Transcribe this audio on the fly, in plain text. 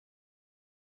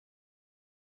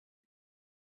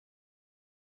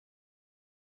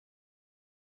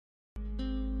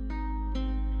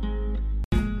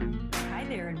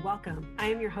Welcome. I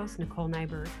am your host, Nicole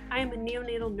Nyberg. I am a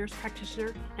neonatal nurse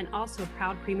practitioner and also a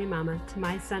proud preemie mama to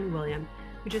my son, William,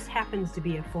 who just happens to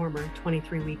be a former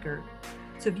 23-weeker.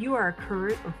 So if you are a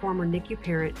current or former NICU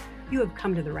parent, you have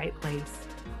come to the right place.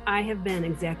 I have been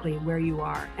exactly where you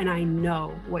are, and I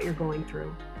know what you're going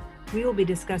through. We will be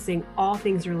discussing all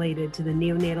things related to the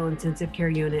neonatal intensive care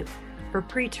unit for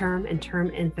preterm and term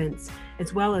infants,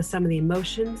 as well as some of the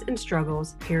emotions and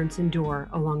struggles parents endure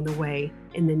along the way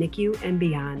in the NICU and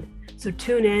beyond. So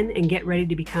tune in and get ready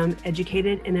to become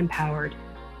educated and empowered.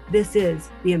 This is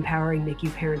the Empowering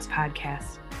NICU Parents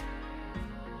Podcast.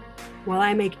 While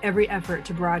I make every effort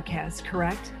to broadcast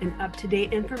correct and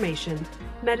up-to-date information,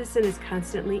 medicine is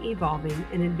constantly evolving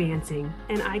and advancing,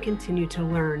 and I continue to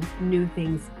learn new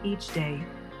things each day.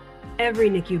 Every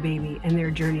NICU baby and their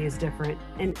journey is different,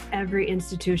 and every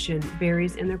institution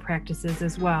varies in their practices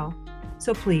as well.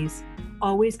 So please,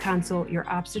 always consult your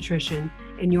obstetrician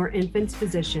and your infant's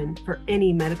physician for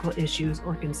any medical issues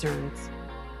or concerns.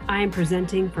 I am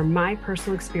presenting from my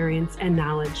personal experience and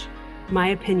knowledge. My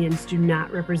opinions do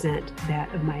not represent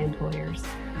that of my employers.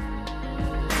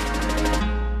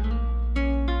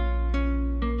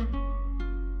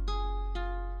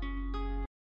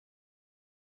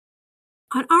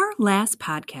 On our last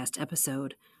podcast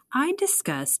episode, I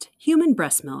discussed human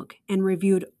breast milk and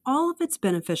reviewed all of its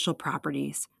beneficial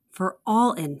properties for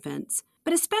all infants,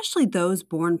 but especially those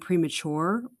born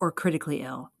premature or critically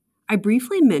ill. I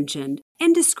briefly mentioned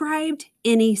and described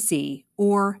NEC,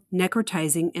 or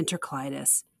Necrotizing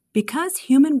Enterocolitis, because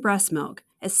human breast milk,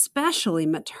 especially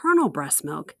maternal breast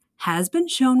milk, has been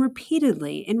shown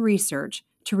repeatedly in research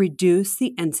to reduce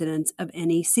the incidence of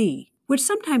NEC, which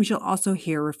sometimes you'll also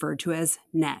hear referred to as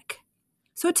NEC.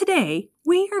 So today,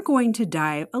 we are going to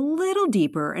dive a little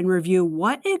deeper and review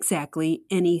what exactly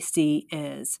NEC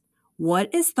is,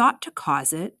 what is thought to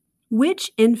cause it, which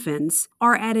infants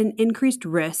are at an increased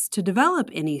risk to develop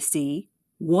NEC,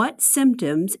 what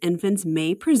symptoms infants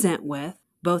may present with,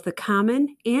 both the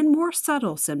common and more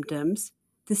subtle symptoms,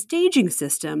 the staging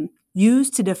system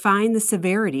used to define the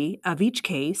severity of each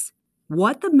case,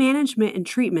 what the management and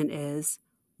treatment is,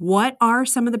 what are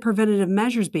some of the preventative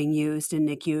measures being used in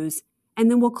NICUs, and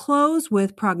then we'll close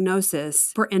with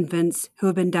prognosis for infants who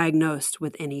have been diagnosed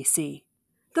with NEC.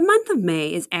 The month of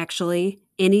May is actually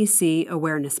NEC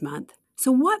Awareness Month,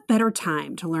 so what better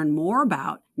time to learn more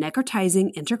about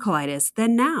necrotizing enterocolitis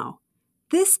than now?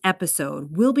 This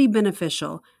episode will be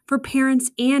beneficial for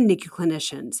parents and NICU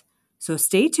clinicians, so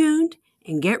stay tuned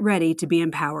and get ready to be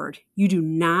empowered. You do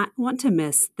not want to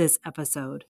miss this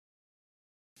episode.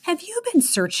 Have you been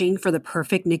searching for the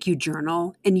perfect NICU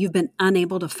journal and you've been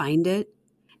unable to find it?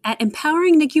 At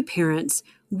Empowering NICU Parents,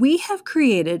 we have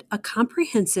created a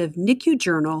comprehensive NICU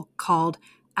journal called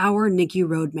Our NICU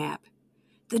Roadmap.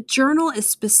 The journal is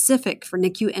specific for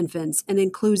NICU infants and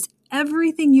includes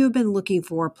everything you've been looking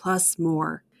for plus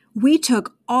more. We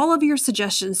took all of your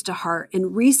suggestions to heart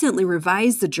and recently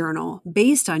revised the journal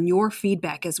based on your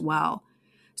feedback as well.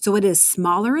 So it is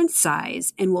smaller in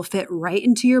size and will fit right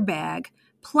into your bag,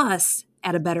 plus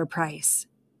at a better price.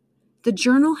 The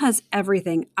journal has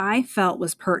everything I felt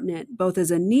was pertinent both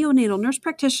as a neonatal nurse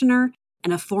practitioner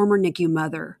and a former NICU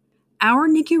mother. Our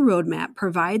NICU Roadmap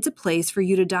provides a place for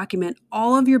you to document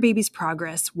all of your baby's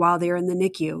progress while they're in the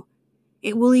NICU.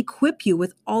 It will equip you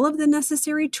with all of the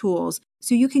necessary tools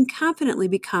so you can confidently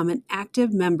become an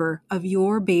active member of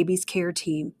your baby's care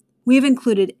team. We have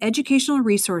included educational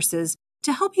resources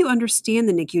to help you understand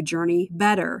the NICU journey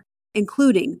better,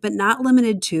 including, but not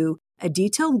limited to, a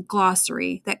detailed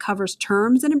glossary that covers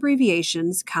terms and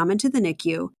abbreviations common to the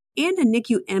NICU, and a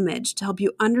NICU image to help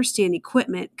you understand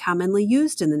equipment commonly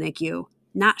used in the NICU.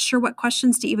 Not sure what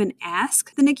questions to even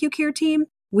ask the NICU care team?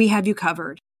 We have you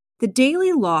covered. The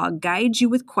daily log guides you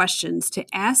with questions to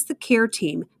ask the care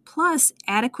team, plus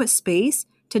adequate space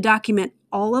to document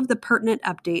all of the pertinent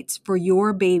updates for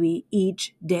your baby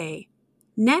each day.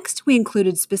 Next, we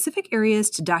included specific areas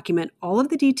to document all of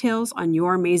the details on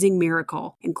your amazing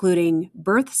miracle, including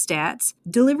birth stats,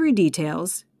 delivery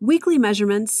details, weekly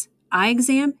measurements, eye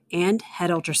exam, and head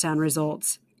ultrasound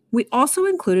results. We also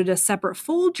included a separate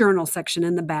full journal section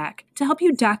in the back to help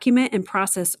you document and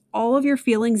process all of your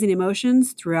feelings and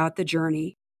emotions throughout the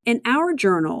journey. In our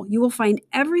journal, you will find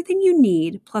everything you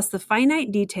need, plus the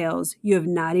finite details you have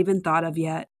not even thought of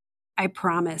yet. I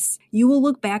promise you will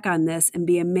look back on this and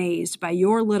be amazed by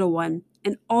your little one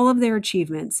and all of their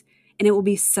achievements, and it will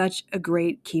be such a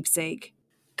great keepsake.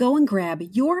 Go and grab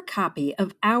your copy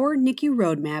of Our NICU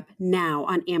Roadmap now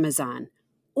on Amazon.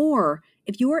 Or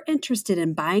if you are interested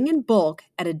in buying in bulk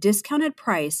at a discounted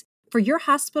price for your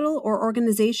hospital or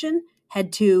organization,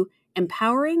 head to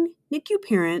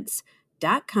empoweringnicuparents.com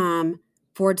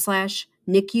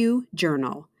empowering.com/NICU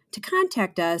journal to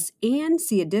contact us and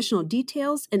see additional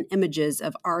details and images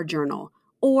of our journal,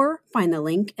 or find the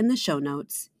link in the show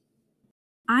notes.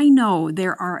 I know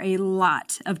there are a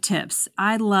lot of tips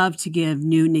I love to give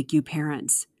new NICU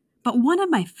parents, but one of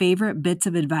my favorite bits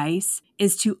of advice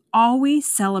is to always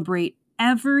celebrate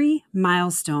every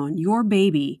milestone your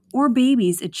baby or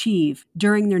babies achieve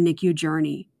during their NICU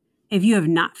journey. If you have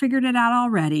not figured it out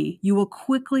already, you will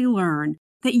quickly learn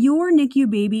that your NICU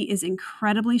baby is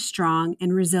incredibly strong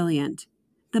and resilient.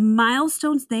 The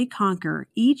milestones they conquer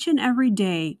each and every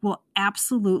day will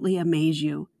absolutely amaze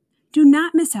you. Do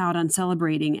not miss out on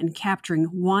celebrating and capturing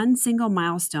one single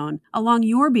milestone along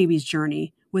your baby's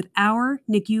journey with our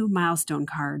NICU milestone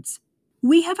cards.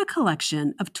 We have a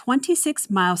collection of 26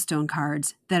 milestone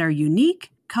cards that are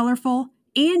unique, colorful,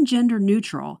 and gender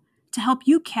neutral to help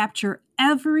you capture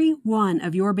every one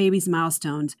of your baby's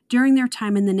milestones during their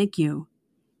time in the NICU.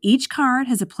 Each card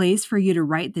has a place for you to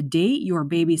write the date your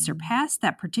baby surpassed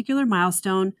that particular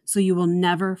milestone so you will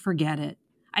never forget it.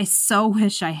 I so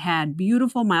wish I had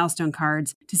beautiful milestone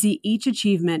cards to see each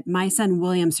achievement my son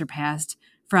William surpassed,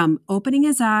 from opening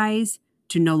his eyes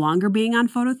to no longer being on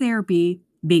phototherapy,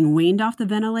 being weaned off the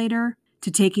ventilator,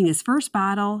 to taking his first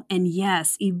bottle, and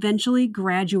yes, eventually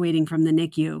graduating from the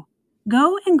NICU.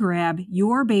 Go and grab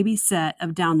your baby's set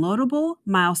of downloadable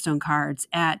milestone cards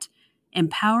at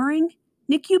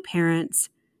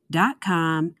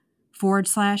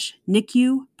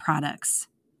empoweringnicuparents.com/NICU products,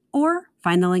 or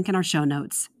find the link in our show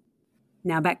notes.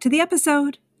 Now back to the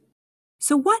episode.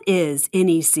 So what is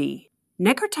NEC?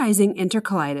 Necrotizing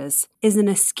enterocolitis is an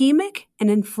ischemic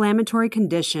and inflammatory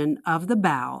condition of the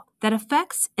bowel that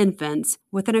affects infants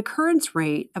with an occurrence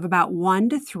rate of about 1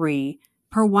 to 3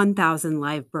 per 1,000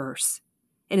 live births.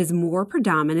 It is more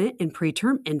predominant in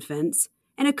preterm infants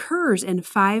and occurs in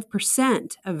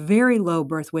 5% of very low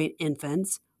birth weight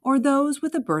infants or those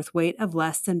with a birth weight of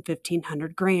less than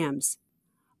 1,500 grams.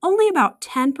 Only about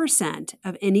 10%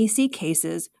 of NEC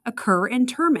cases occur in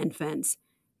term infants,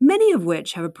 many of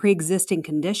which have a pre-existing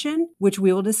condition, which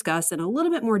we will discuss in a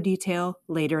little bit more detail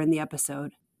later in the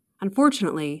episode.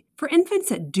 Unfortunately, for infants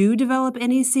that do develop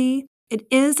NEC, it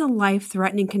is a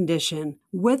life-threatening condition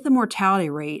with a mortality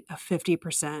rate of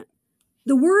 50%.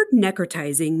 The word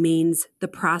necrotizing means the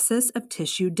process of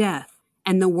tissue death,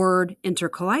 and the word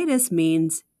enterocolitis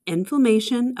means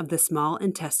inflammation of the small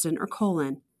intestine or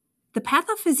colon. The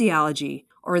pathophysiology,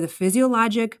 or the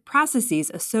physiologic processes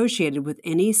associated with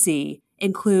NEC,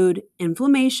 include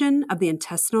inflammation of the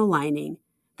intestinal lining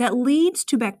that leads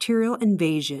to bacterial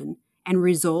invasion and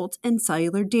results in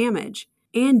cellular damage,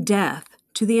 and death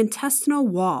to the intestinal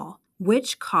wall,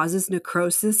 which causes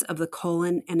necrosis of the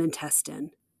colon and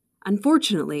intestine.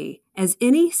 Unfortunately, as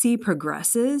NEC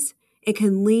progresses, it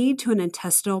can lead to an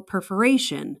intestinal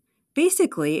perforation.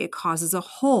 Basically, it causes a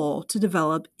hole to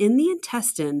develop in the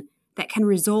intestine that can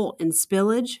result in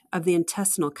spillage of the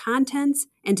intestinal contents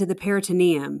into the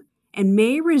peritoneum and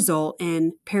may result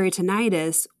in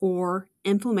peritonitis or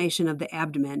inflammation of the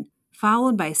abdomen,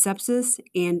 followed by sepsis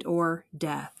and/or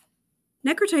death.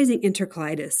 Necrotizing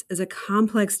enterocolitis is a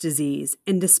complex disease,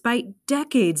 and despite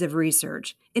decades of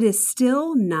research, it is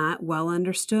still not well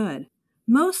understood,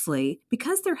 mostly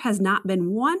because there has not been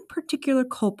one particular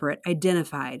culprit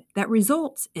identified that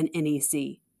results in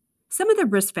NEC. Some of the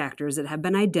risk factors that have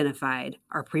been identified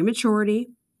are prematurity,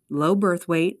 low birth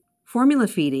weight, formula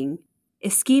feeding,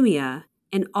 ischemia,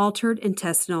 and altered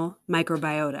intestinal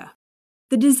microbiota.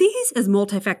 The disease is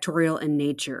multifactorial in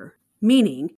nature,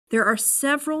 meaning there are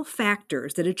several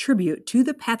factors that attribute to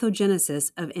the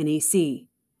pathogenesis of NEC.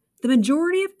 The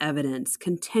majority of evidence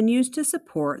continues to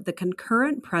support the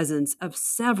concurrent presence of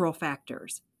several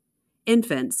factors.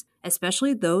 Infants,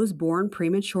 especially those born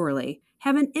prematurely,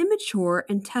 have an immature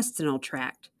intestinal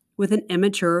tract with an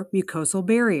immature mucosal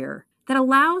barrier that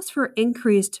allows for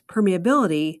increased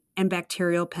permeability and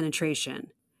bacterial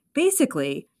penetration.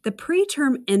 Basically, the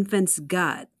preterm infant's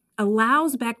gut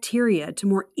allows bacteria to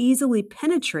more easily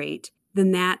penetrate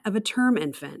than that of a term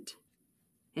infant.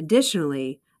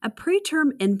 Additionally, a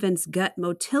preterm infant's gut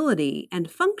motility and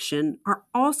function are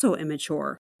also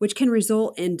immature, which can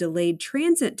result in delayed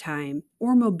transit time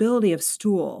or mobility of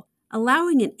stool,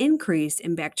 allowing an increase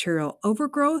in bacterial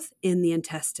overgrowth in the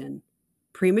intestine.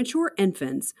 Premature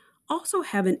infants also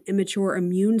have an immature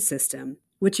immune system,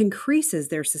 which increases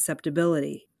their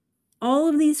susceptibility. All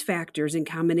of these factors in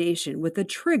combination with a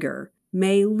trigger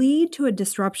may lead to a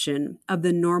disruption of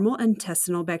the normal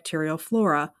intestinal bacterial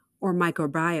flora or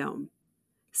microbiome.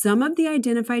 Some of the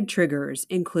identified triggers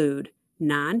include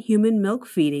non-human milk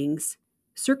feedings,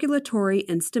 circulatory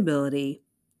instability,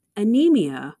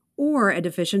 anemia, or a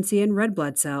deficiency in red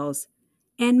blood cells,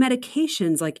 and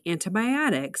medications like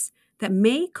antibiotics that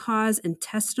may cause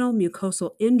intestinal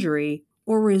mucosal injury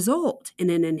or result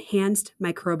in an enhanced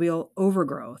microbial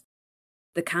overgrowth.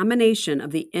 The combination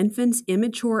of the infant's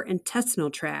immature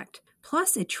intestinal tract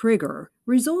plus a trigger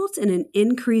results in an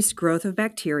increased growth of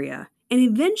bacteria and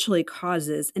eventually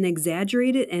causes an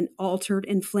exaggerated and altered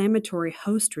inflammatory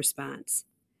host response.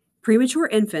 Premature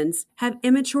infants have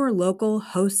immature local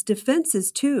host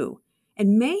defenses too,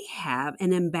 and may have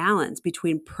an imbalance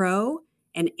between pro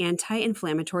and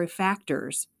anti-inflammatory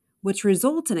factors, which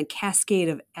results in a cascade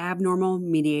of abnormal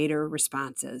mediator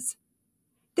responses.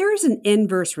 There is an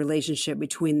inverse relationship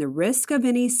between the risk of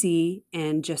NEC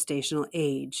and gestational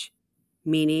age,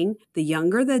 meaning the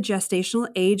younger the gestational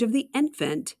age of the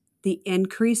infant, the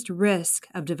increased risk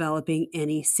of developing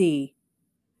NEC.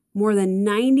 More than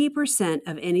 90%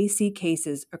 of NEC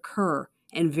cases occur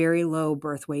in very low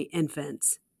birth weight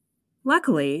infants.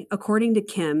 Luckily, according to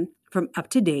Kim from Up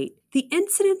to Date, the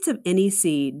incidence of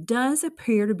NEC does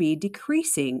appear to be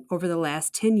decreasing over the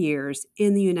last 10 years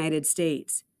in the United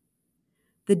States.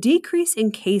 The decrease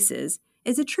in cases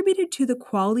is attributed to the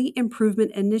quality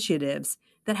improvement initiatives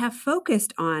that have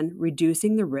focused on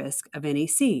reducing the risk of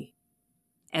NEC.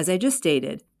 As I just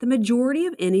stated, the majority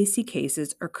of NEC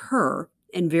cases occur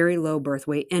in very low birth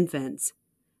weight infants,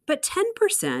 but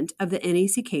 10% of the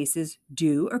NEC cases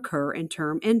do occur in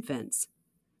term infants.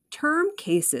 Term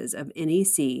cases of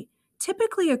NEC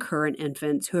typically occur in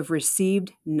infants who have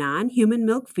received non-human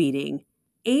milk feeding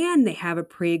and they have a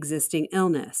pre-existing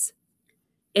illness.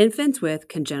 Infants with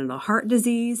congenital heart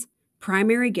disease,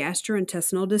 primary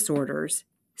gastrointestinal disorders,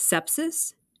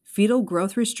 sepsis, fetal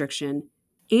growth restriction,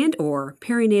 and/or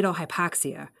perinatal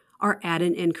hypoxia are at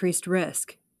an increased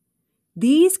risk.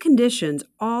 These conditions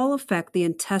all affect the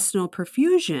intestinal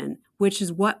perfusion, which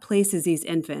is what places these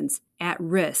infants at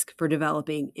risk for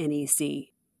developing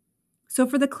NEC. So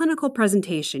for the clinical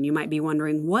presentation, you might be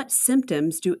wondering, what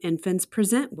symptoms do infants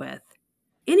present with?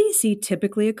 NEC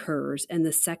typically occurs in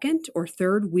the second or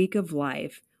third week of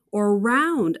life or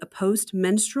around a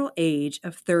post-menstrual age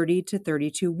of 30 to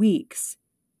 32 weeks.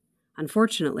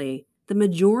 Unfortunately, the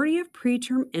majority of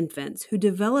preterm infants who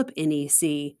develop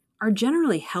NEC are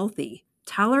generally healthy,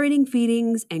 tolerating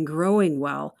feedings and growing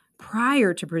well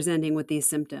prior to presenting with these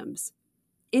symptoms.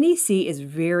 NEC is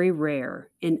very rare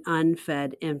in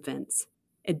unfed infants.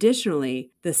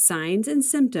 Additionally, the signs and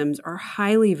symptoms are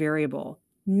highly variable,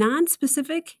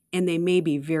 nonspecific, and they may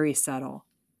be very subtle.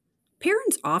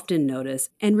 Parents often notice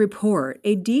and report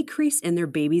a decrease in their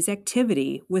baby's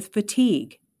activity with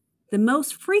fatigue. The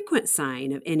most frequent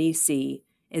sign of NEC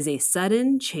is a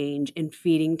sudden change in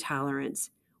feeding tolerance,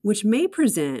 which may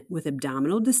present with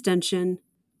abdominal distension,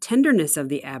 tenderness of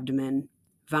the abdomen,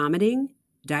 vomiting,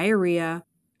 diarrhea,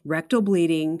 rectal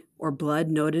bleeding, or blood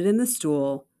noted in the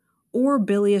stool, or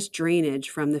bilious drainage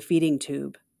from the feeding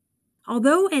tube.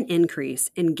 Although an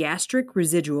increase in gastric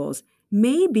residuals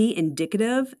may be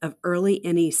indicative of early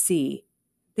NEC,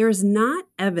 there is not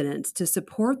evidence to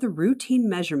support the routine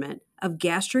measurement of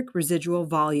gastric residual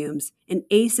volumes in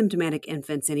asymptomatic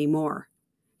infants anymore.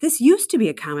 This used to be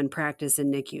a common practice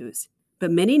in NICUs,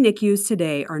 but many NICUs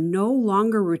today are no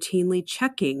longer routinely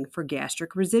checking for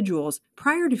gastric residuals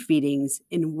prior to feedings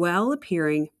in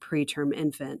well-appearing preterm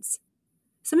infants.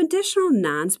 Some additional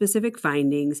nonspecific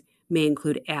findings may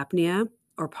include apnea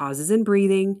or pauses in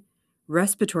breathing,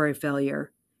 respiratory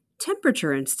failure,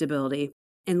 temperature instability,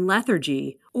 and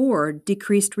lethargy or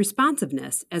decreased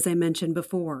responsiveness, as I mentioned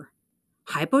before.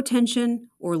 Hypotension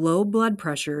or low blood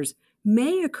pressures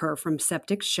may occur from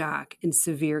septic shock in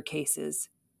severe cases.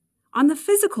 On the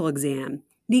physical exam,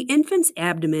 the infant's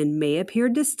abdomen may appear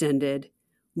distended,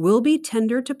 will be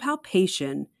tender to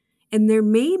palpation, and there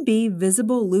may be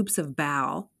visible loops of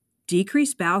bowel,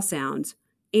 decreased bowel sounds,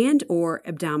 and/or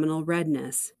abdominal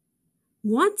redness.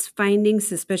 Once findings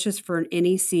suspicious for an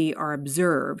NEC are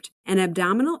observed, an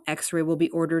abdominal X-ray will be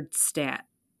ordered stat.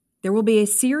 There will be a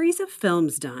series of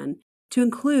films done to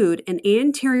include an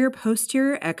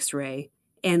anterior-posterior X-ray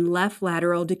and left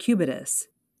lateral decubitus.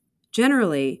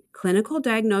 Generally, clinical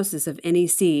diagnosis of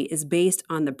NEC is based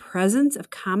on the presence of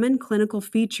common clinical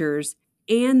features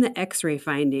and the X-ray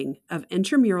finding of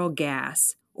intramural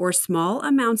gas or small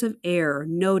amounts of air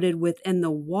noted within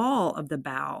the wall of the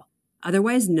bowel,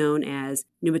 otherwise known as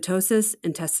pneumatosis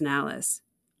intestinalis.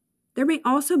 There may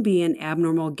also be an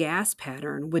abnormal gas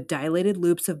pattern with dilated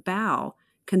loops of bowel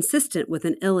consistent with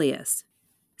an ileus.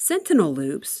 Sentinel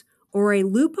loops, or a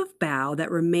loop of bowel that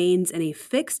remains in a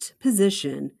fixed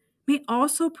position, may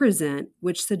also present,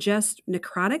 which suggests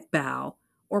necrotic bowel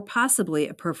or possibly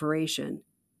a perforation.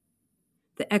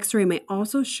 The X-ray may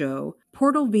also show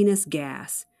portal venous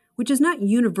gas, which is not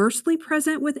universally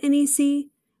present with NEC,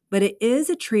 but it is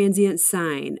a transient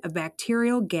sign of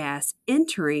bacterial gas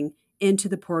entering into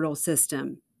the portal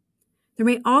system. There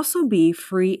may also be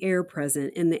free air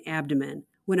present in the abdomen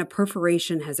when a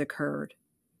perforation has occurred.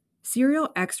 Serial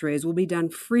X-rays will be done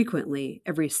frequently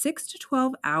every 6 to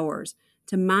 12 hours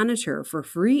to monitor for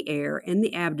free air in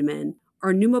the abdomen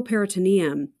or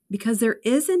pneumoperitoneum because there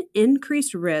is an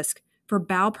increased risk for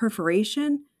bowel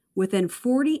perforation within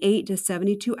 48 to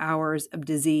 72 hours of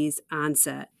disease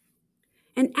onset.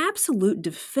 An absolute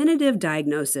definitive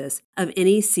diagnosis of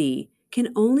NEC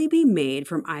can only be made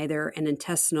from either an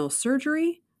intestinal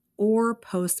surgery or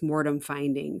post-mortem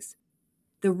findings.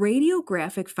 The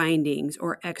radiographic findings,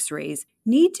 or X-rays,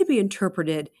 need to be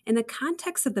interpreted in the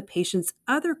context of the patient's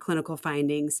other clinical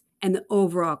findings and the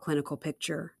overall clinical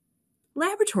picture.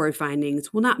 Laboratory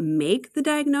findings will not make the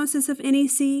diagnosis of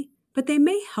NEC, but they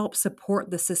may help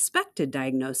support the suspected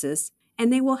diagnosis,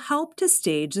 and they will help to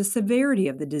stage the severity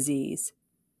of the disease.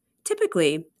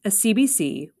 Typically, a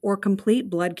CBC, or complete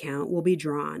blood count, will be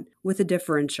drawn with a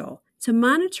differential to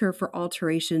monitor for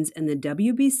alterations in the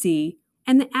WBC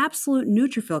and the absolute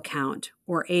neutrophil count,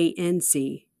 or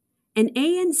ANC. An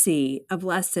ANC of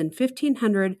less than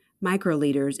 1,500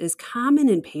 microliters is common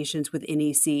in patients with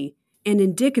NEC and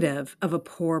indicative of a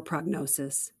poor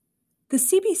prognosis. The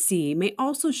CBC may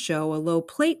also show a low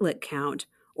platelet count,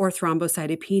 or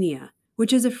thrombocytopenia,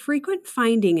 which is a frequent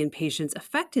finding in patients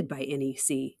affected by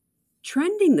NEC.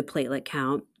 Trending the platelet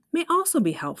count may also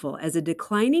be helpful, as a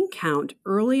declining count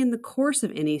early in the course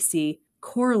of NEC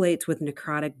correlates with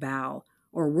necrotic bowel,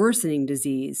 or worsening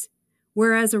disease,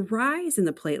 whereas a rise in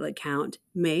the platelet count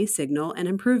may signal an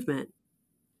improvement.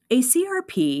 A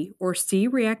CRP, or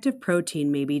C-reactive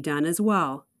protein, may be done as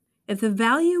well. If the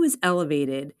value is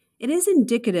elevated, it is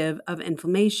indicative of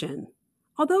inflammation.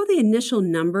 Although the initial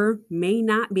number may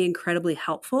not be incredibly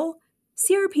helpful,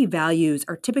 CRP values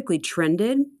are typically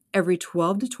trended every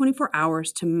 12 to 24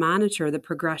 hours to monitor the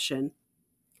progression.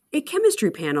 A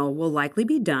chemistry panel will likely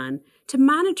be done to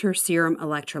monitor serum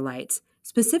electrolytes,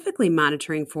 specifically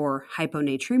monitoring for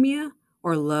hyponatremia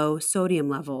or low sodium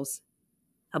levels.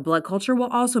 A blood culture will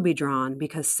also be drawn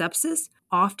because sepsis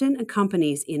often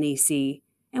accompanies NEC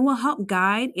and will help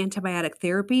guide antibiotic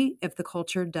therapy if the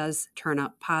culture does turn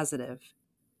up positive.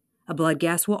 A blood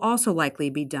gas will also likely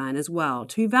be done as well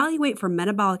to evaluate for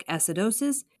metabolic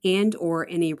acidosis and/or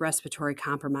any respiratory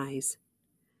compromise.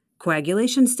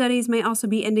 Coagulation studies may also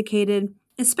be indicated,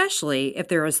 especially if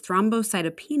there is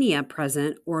thrombocytopenia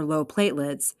present or low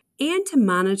platelets, and to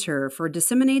monitor for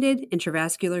disseminated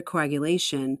intravascular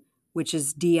coagulation, which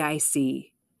is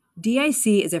DIC. DIC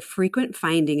is a frequent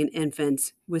finding in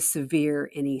infants with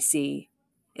severe NEC.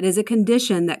 It is a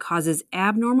condition that causes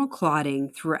abnormal clotting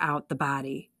throughout the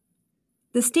body.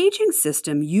 The staging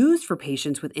system used for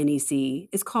patients with NEC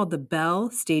is called the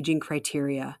Bell Staging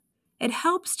Criteria. It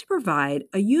helps to provide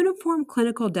a uniform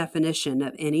clinical definition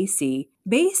of NEC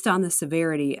based on the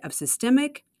severity of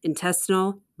systemic,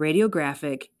 intestinal,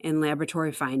 radiographic, and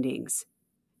laboratory findings.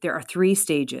 There are 3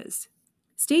 stages.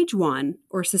 Stage 1,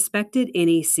 or suspected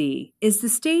NEC, is the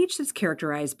stage that's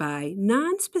characterized by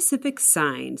nonspecific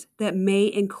signs that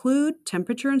may include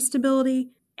temperature instability,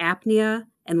 apnea,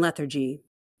 and lethargy.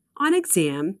 On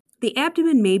exam, the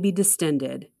abdomen may be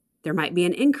distended. There might be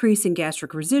an increase in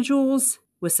gastric residuals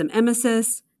with some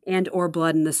emesis and/or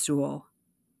blood in the stool.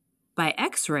 By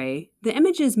X-ray, the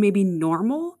images may be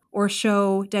normal or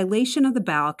show dilation of the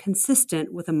bowel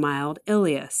consistent with a mild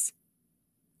ileus.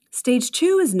 Stage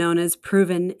 2 is known as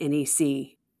proven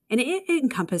NEC, and it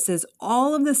encompasses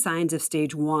all of the signs of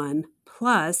stage 1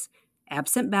 plus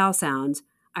absent bowel sounds,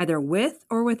 either with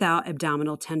or without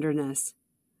abdominal tenderness.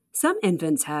 Some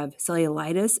infants have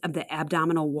cellulitis of the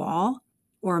abdominal wall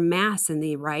or a mass in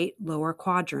the right lower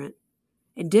quadrant.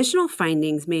 Additional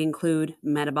findings may include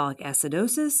metabolic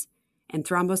acidosis and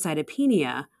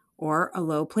thrombocytopenia or a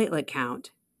low platelet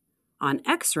count. On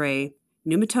X-ray,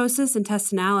 pneumatosis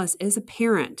intestinalis is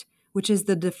apparent, which is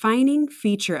the defining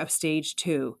feature of stage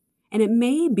 2, and it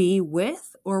may be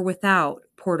with or without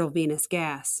portal venous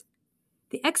gas.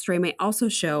 The X-ray may also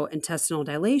show intestinal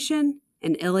dilation,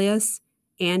 an ileus,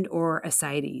 and/or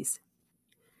ascites.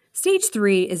 Stage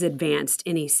 3 is advanced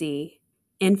NEC.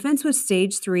 Infants with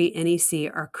stage 3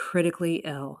 NEC are critically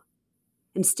ill.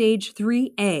 In stage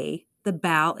 3A, the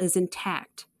bowel is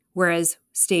intact, whereas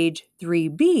stage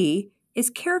 3B is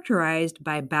characterized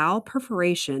by bowel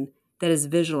perforation that is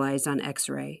visualized on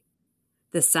X-ray.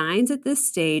 The signs at this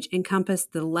stage encompass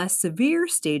the less severe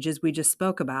stages we just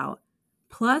spoke about,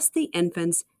 plus the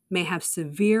infants may have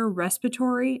severe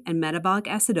respiratory and metabolic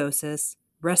acidosis,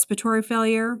 respiratory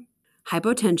failure,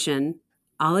 hypotension,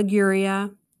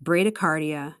 oliguria,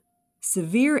 bradycardia,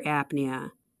 severe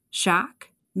apnea, shock,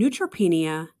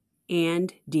 neutropenia,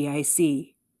 and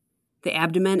DIC. The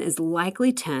abdomen is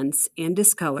likely tense and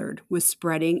discolored with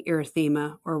spreading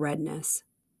erythema or redness.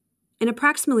 In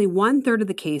approximately 1/3 of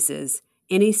the cases,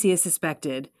 NEC is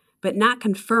suspected but not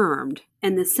confirmed,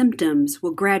 and the symptoms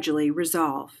will gradually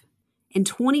resolve. In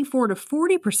 24 to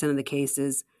 40% of the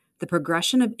cases, the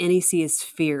progression of NEC is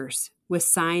fierce, with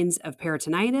signs of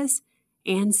peritonitis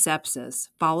and sepsis,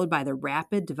 followed by the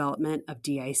rapid development of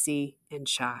DIC and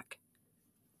shock.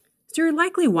 So you're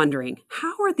likely wondering,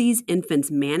 how are these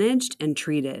infants managed and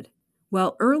treated?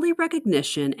 Well, early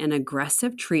recognition and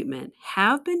aggressive treatment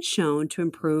have been shown to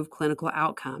improve clinical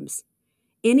outcomes.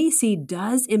 NEC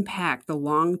does impact the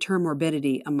long-term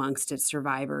morbidity amongst its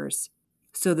survivors.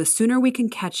 So the sooner we can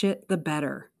catch it, the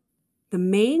better. The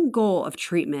main goal of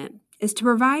treatment is to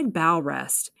provide bowel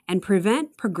rest and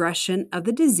prevent progression of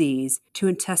the disease to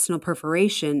intestinal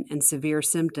perforation and severe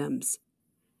symptoms.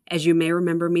 As you may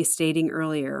remember me stating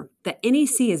earlier, that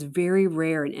NEC is very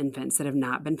rare in infants that have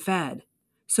not been fed.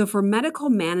 So for medical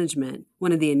management,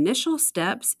 one of the initial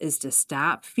steps is to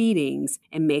stop feedings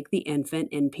and make the infant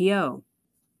NPO.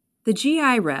 The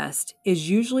GI rest is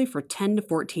usually for 10 to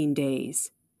 14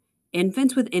 days.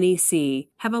 Infants with NEC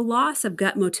have a loss of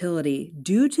gut motility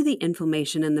due to the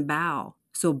inflammation in the bowel,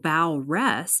 so bowel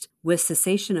rest with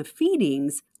cessation of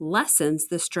feedings lessens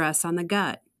the stress on the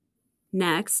gut.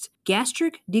 Next,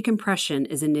 gastric decompression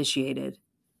is initiated.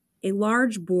 A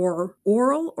large bore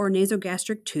oral or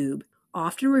nasogastric tube,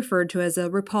 often referred to as a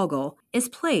repulgal, is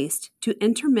placed to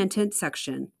intermittent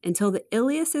suction until the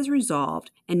ileus is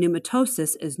resolved and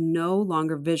pneumatosis is no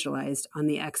longer visualized on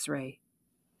the X-ray.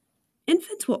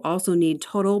 Infants will also need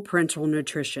total parenteral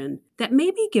nutrition that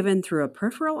may be given through a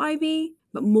peripheral IV,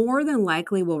 but more than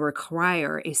likely will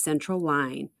require a central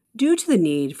line due to the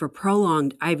need for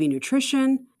prolonged IV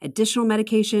nutrition, additional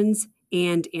medications,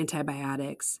 and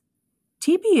antibiotics.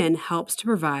 TPN helps to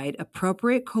provide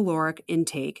appropriate caloric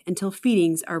intake until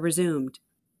feedings are resumed.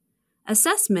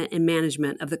 Assessment and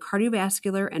management of the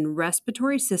cardiovascular and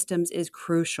respiratory systems is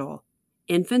crucial.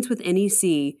 Infants with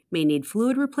NEC may need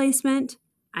fluid replacement,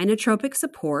 inotropic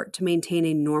support to maintain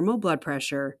a normal blood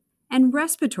pressure, and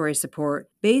respiratory support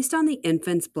based on the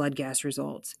infant's blood gas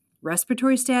results,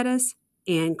 respiratory status,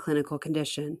 and clinical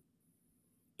condition.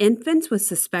 Infants with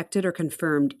suspected or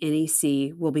confirmed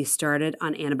NEC will be started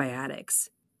on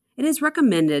antibiotics. It is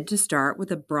recommended to start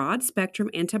with a broad-spectrum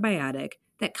antibiotic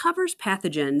that covers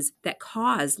pathogens that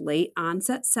cause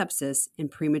late-onset sepsis in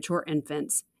premature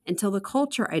infants until the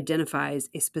culture identifies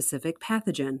a specific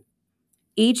pathogen.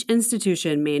 Each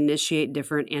institution may initiate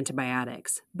different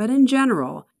antibiotics, but in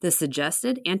general, the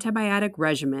suggested antibiotic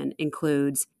regimen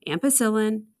includes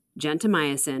ampicillin,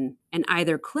 gentamicin, and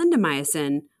either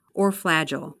clindamycin or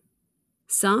Flagyl.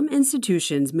 Some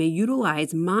institutions may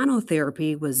utilize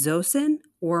monotherapy with Zosyn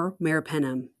or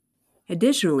meropenem.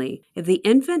 Additionally, if the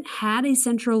infant had a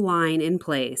central line in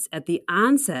place at the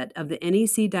onset of the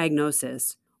NEC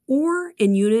diagnosis, or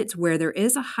in units where there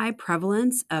is a high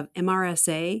prevalence of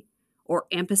MRSA or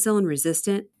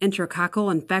ampicillin-resistant enterococcal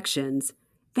infections,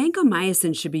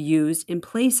 vancomycin should be used in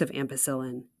place of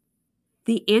ampicillin.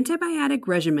 The antibiotic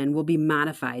regimen will be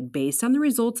modified based on the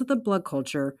results of the blood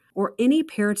culture or any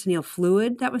peritoneal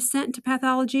fluid that was sent to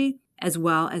pathology, as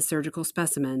well as surgical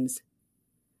specimens.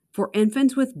 For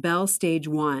infants with Bell Stage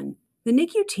 1, the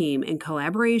NICU team, in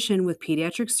collaboration with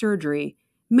pediatric surgery,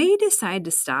 may decide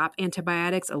to stop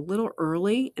antibiotics a little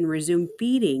early and resume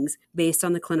feedings based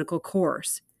on the clinical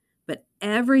course. But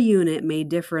every unit may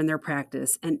differ in their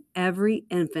practice, and every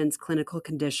infant's clinical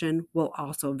condition will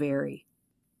also vary.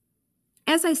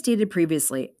 As I stated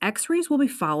previously, X-rays will be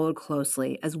followed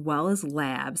closely, as well as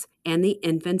labs and the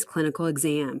infant's clinical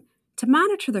exam, to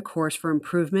monitor the course for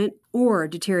improvement or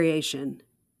deterioration.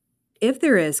 If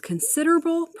there is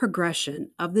considerable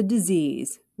progression of the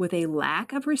disease with a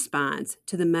lack of response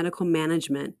to the medical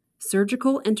management,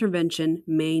 surgical intervention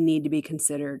may need to be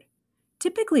considered.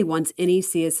 Typically, once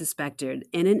NEC is suspected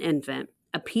in an infant,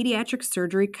 a pediatric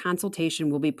surgery consultation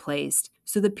will be placed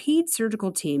so the ped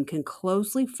surgical team can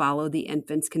closely follow the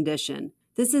infant's condition.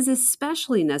 This is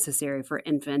especially necessary for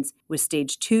infants with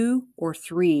stage 2 or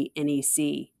 3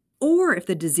 NEC, or if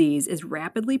the disease is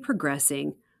rapidly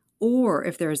progressing, or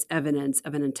if there is evidence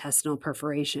of an intestinal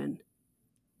perforation.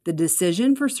 The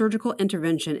decision for surgical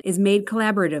intervention is made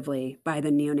collaboratively by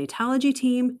the neonatology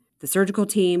team, the surgical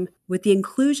team, with the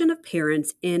inclusion of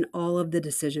parents in all of the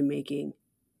decision-making.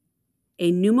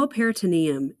 A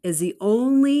pneumoperitoneum is the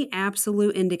only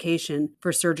absolute indication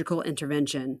for surgical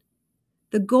intervention.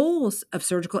 The goals of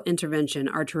surgical intervention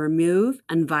are to remove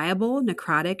unviable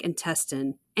necrotic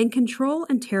intestine and control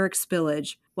enteric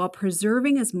spillage while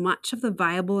preserving as much of the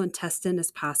viable intestine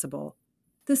as possible.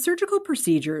 The surgical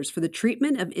procedures for the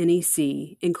treatment of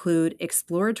NEC include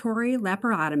exploratory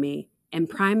laparotomy and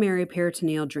primary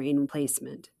peritoneal drain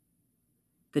replacement.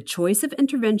 The choice of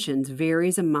interventions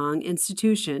varies among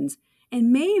institutions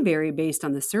and may vary based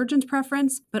on the surgeon's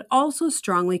preference, but also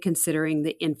strongly considering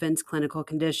the infant's clinical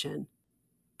condition.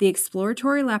 The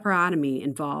exploratory laparotomy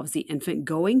involves the infant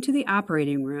going to the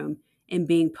operating room and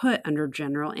being put under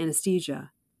general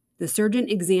anesthesia. The surgeon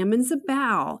examines the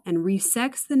bowel and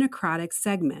resects the necrotic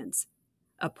segments.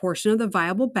 A portion of the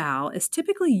viable bowel is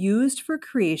typically used for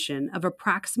creation of a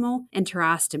proximal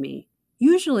enterostomy,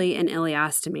 usually an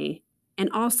ileostomy, and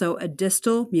also a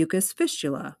distal mucous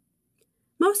fistula.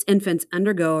 Most infants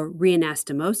undergo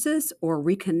reanastomosis or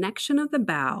reconnection of the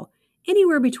bowel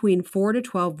anywhere between 4 to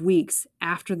 12 weeks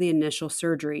after the initial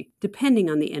surgery, depending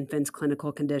on the infant's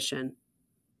clinical condition.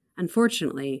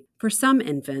 Unfortunately, for some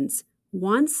infants,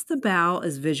 once the bowel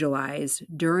is visualized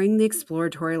during the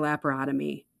exploratory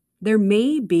laparotomy, there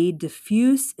may be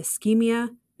diffuse ischemia,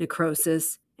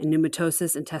 necrosis, and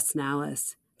pneumatosis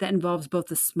intestinalis that involves both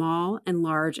the small and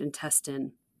large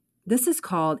intestine. This is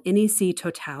called NEC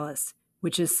totalis,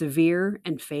 which is severe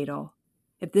and fatal.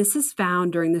 If this is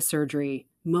found during the surgery,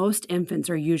 most infants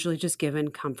are usually just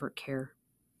given comfort care.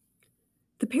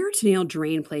 The peritoneal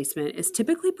drain placement is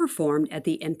typically performed at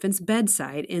the infant's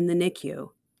bedside in the NICU.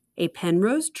 A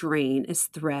Penrose drain is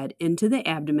thread into the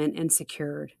abdomen and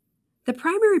secured. The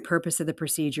primary purpose of the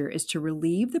procedure is to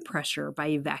relieve the pressure by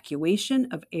evacuation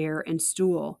of air and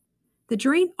stool. The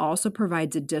drain also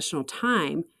provides additional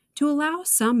time to allow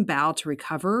some bowel to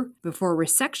recover before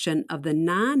resection of the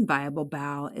non-viable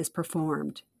bowel is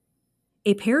performed.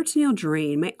 A peritoneal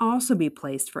drain may also be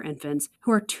placed for infants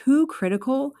who are too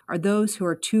critical or those who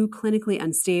are too clinically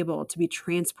unstable to be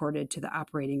transported to the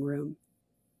operating room.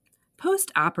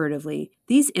 Post-operatively,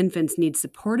 these infants need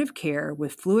supportive care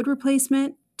with fluid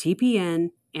replacement,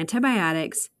 TPN,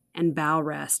 antibiotics, and bowel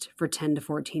rest for 10 to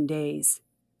 14 days.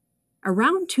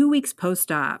 Around 2 weeks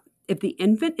post-op, if the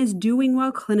infant is doing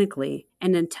well clinically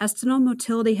and intestinal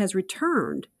motility has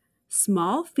returned,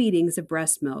 small feedings of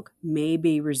breast milk may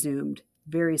be resumed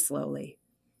very slowly.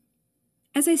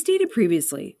 As I stated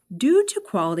previously, due to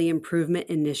quality improvement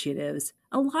initiatives,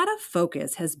 a lot of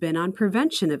focus has been on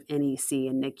prevention of NEC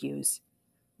in NICUs.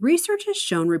 Research has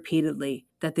shown repeatedly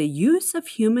that the use of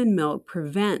human milk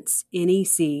prevents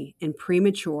NEC in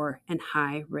premature and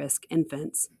high-risk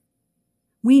infants.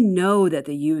 We know that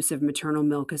the use of maternal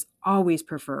milk is always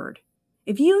preferred.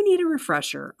 If you need a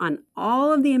refresher on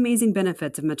all of the amazing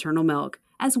benefits of maternal milk,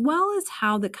 as well as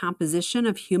how the composition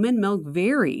of human milk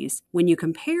varies when you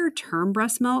compare term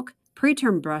breast milk,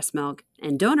 preterm breast milk,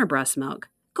 and donor breast milk,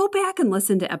 go back and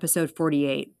listen to episode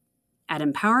 48 at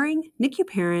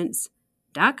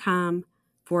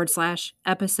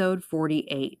empoweringnICUparents.com/episode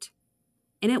 48.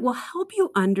 And it will help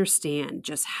you understand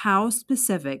just how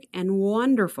specific and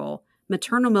wonderful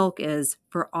maternal milk is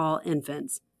for all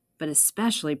infants, but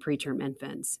especially preterm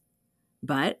infants.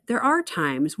 But there are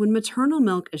times when maternal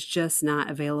milk is just not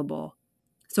available.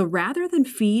 So rather than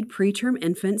feed preterm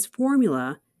infants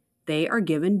formula, they are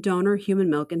given donor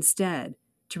human milk instead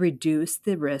to reduce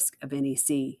the risk of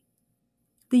NEC.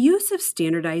 The use of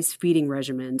standardized feeding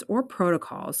regimens or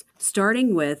protocols,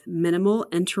 starting with minimal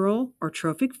enteral or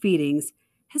trophic feedings,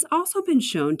 has also been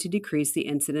shown to decrease the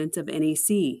incidence of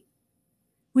NEC.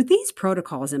 With these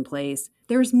protocols in place,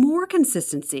 there is more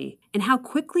consistency in how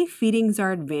quickly feedings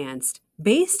are advanced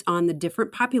based on the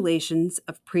different populations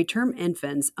of preterm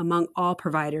infants among all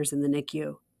providers in the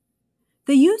NICU.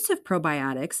 The use of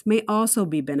probiotics may also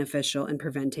be beneficial in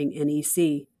preventing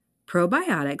NEC.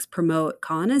 Probiotics promote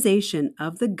colonization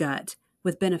of the gut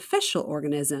with beneficial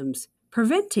organisms,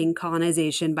 preventing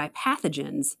colonization by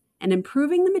pathogens, and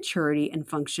improving the maturity and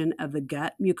function of the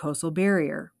gut mucosal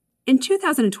barrier. In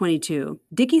 2022,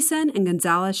 Dickinson and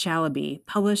Gonzalez-Shalaby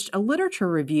published a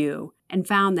literature review and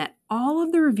found that all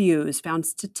of the reviews found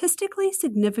statistically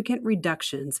significant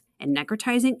reductions in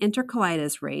necrotizing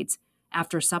enterocolitis rates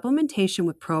after supplementation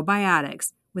with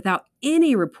probiotics without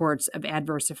any reports of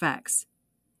adverse effects.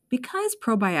 Because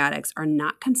probiotics are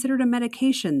not considered a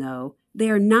medication, though,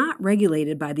 they are not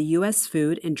regulated by the U.S.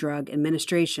 Food and Drug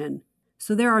Administration,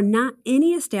 so there are not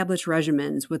any established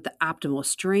regimens with the optimal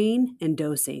strain and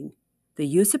dosing. The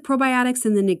use of probiotics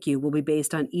in the NICU will be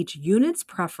based on each unit's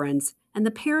preference, and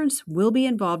the parents will be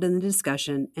involved in the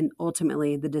discussion and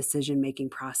ultimately the decision-making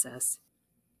process.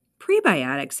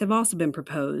 Prebiotics have also been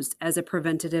proposed as a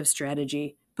preventative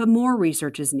strategy, but more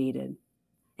research is needed.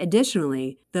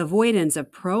 Additionally, the avoidance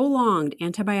of prolonged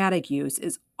antibiotic use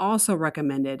is also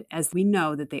recommended, as we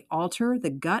know that they alter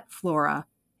the gut flora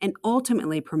and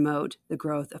ultimately promote the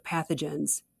growth of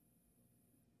pathogens.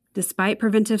 Despite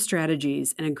preventive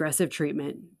strategies and aggressive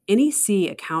treatment, NEC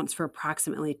accounts for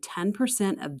approximately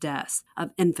 10% of deaths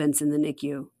of infants in the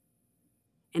NICU.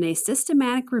 In a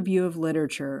systematic review of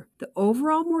literature, the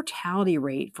overall mortality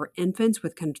rate for infants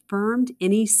with confirmed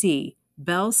NEC,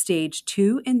 Bell Stage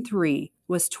 2 and 3,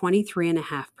 was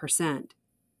 23.5%.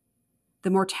 The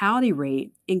mortality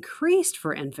rate increased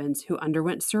for infants who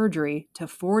underwent surgery to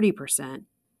 40%,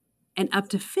 and up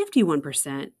to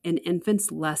 51% in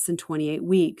infants less than 28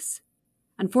 weeks.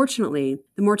 Unfortunately,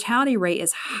 the mortality rate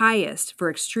is highest for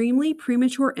extremely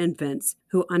premature infants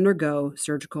who undergo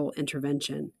surgical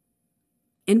intervention.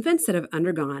 Infants that have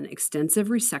undergone extensive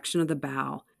resection of the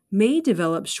bowel may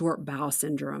develop short bowel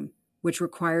syndrome, which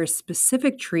requires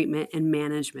specific treatment and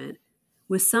management,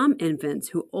 with some infants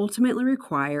who ultimately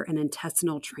require an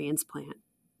intestinal transplant.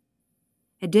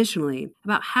 Additionally,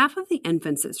 about half of the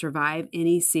infants that survive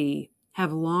NEC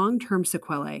have long-term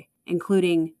sequelae,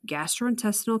 including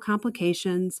gastrointestinal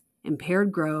complications,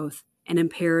 impaired growth, and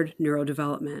impaired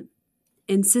neurodevelopment.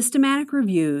 In systematic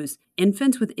reviews,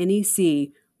 infants with NEC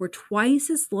were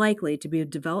twice as likely to be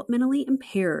developmentally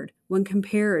impaired when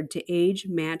compared to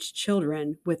age-matched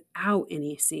children without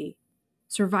NEC.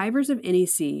 Survivors of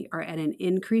NEC are at an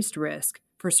increased risk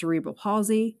for cerebral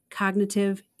palsy,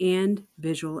 cognitive, and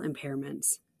visual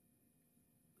impairments.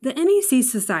 The NEC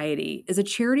Society is a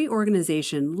charity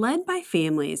organization led by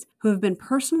families who have been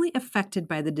personally affected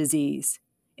by the disease.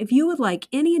 If you would like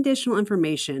any additional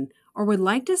information or would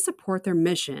like to support their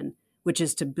mission, which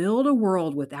is to build a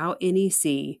world without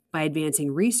NEC by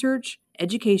advancing research,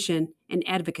 education, and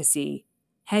advocacy,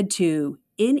 head to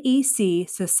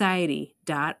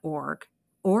necsociety.org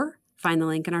or find the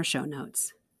link in our show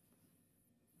notes.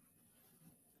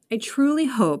 I truly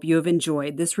hope you have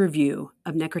enjoyed this review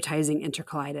of necrotizing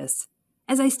enterocolitis.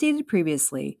 As I stated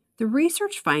previously, the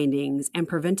research findings and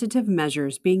preventative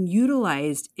measures being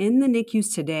utilized in the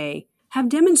NICUs today have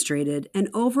demonstrated an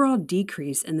overall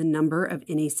decrease in the number of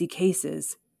NEC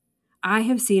cases. I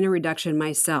have seen a reduction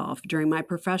myself during my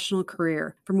professional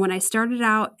career from when I started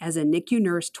out as a NICU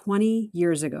nurse 20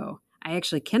 years ago. I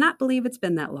actually cannot believe it's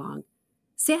been that long.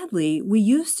 Sadly, we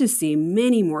used to see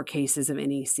many more cases of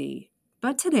NEC.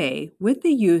 But today, with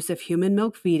the use of human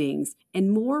milk feedings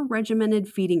and more regimented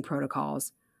feeding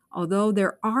protocols, although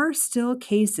there are still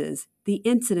cases, the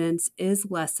incidence is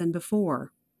less than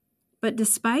before. But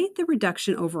despite the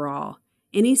reduction overall,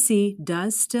 NEC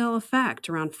does still affect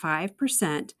around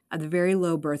 5% of the very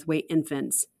low birth weight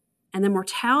infants, and the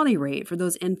mortality rate for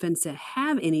those infants that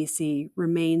have NEC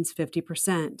remains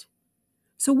 50%.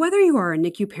 So whether you are a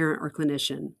NICU parent or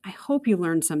clinician, I hope you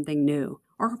learned something new,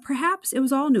 or perhaps it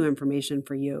was all new information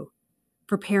for you.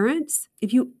 For parents,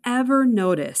 if you ever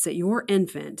notice that your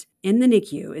infant in the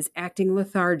NICU is acting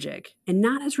lethargic and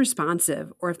not as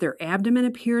responsive, or if their abdomen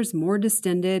appears more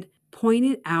distended, point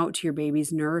it out to your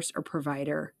baby's nurse or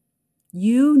provider.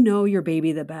 You know your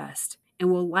baby the best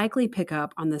and will likely pick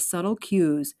up on the subtle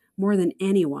cues more than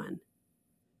anyone.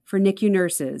 For NICU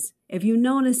nurses, if you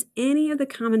notice any of the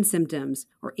common symptoms,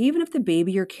 or even if the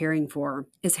baby you're caring for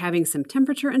is having some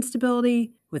temperature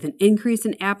instability with an increase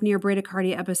in apnea or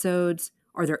bradycardia episodes,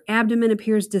 or their abdomen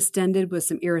appears distended with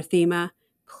some erythema,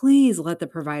 please let the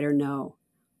provider know.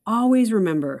 Always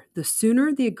remember, the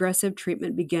sooner the aggressive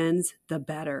treatment begins, the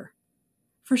better.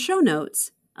 For show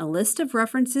notes, a list of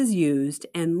references used,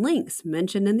 and links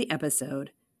mentioned in the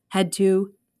episode, head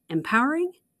to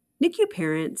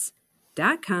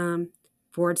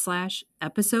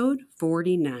empoweringnicuparents.com/episode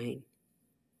 49.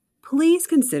 Please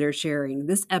consider sharing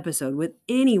this episode with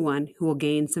anyone who will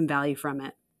gain some value from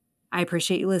it. I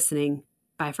appreciate you listening.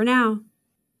 Bye for now.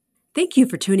 Thank you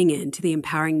for tuning in to the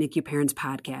Empowering NICU Parents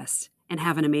Podcast, and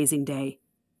have an amazing day.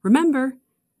 Remember,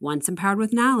 once empowered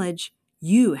with knowledge,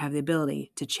 you have the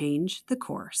ability to change the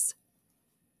course.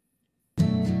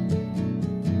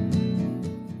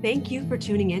 Thank you for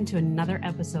tuning in to another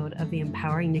episode of the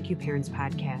Empowering NICU Parents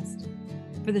Podcast.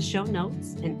 For the show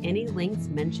notes and any links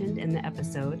mentioned in the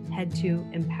episode, head to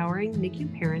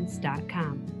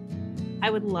empoweringnicuparents.com. I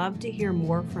would love to hear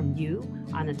more from you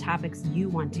on the topics you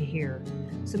want to hear,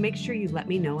 so make sure you let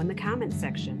me know in the comments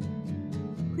section.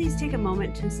 Please take a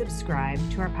moment to subscribe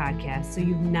to our podcast so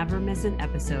you never miss an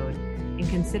episode, and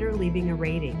consider leaving a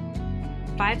rating.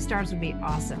 5 stars would be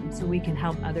awesome so we can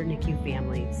help other NICU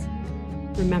families.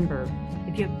 Remember,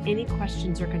 if you have any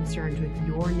questions or concerns with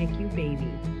your NICU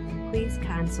baby, please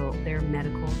consult their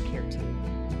medical care team.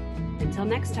 Until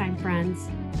next time, friends,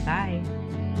 bye.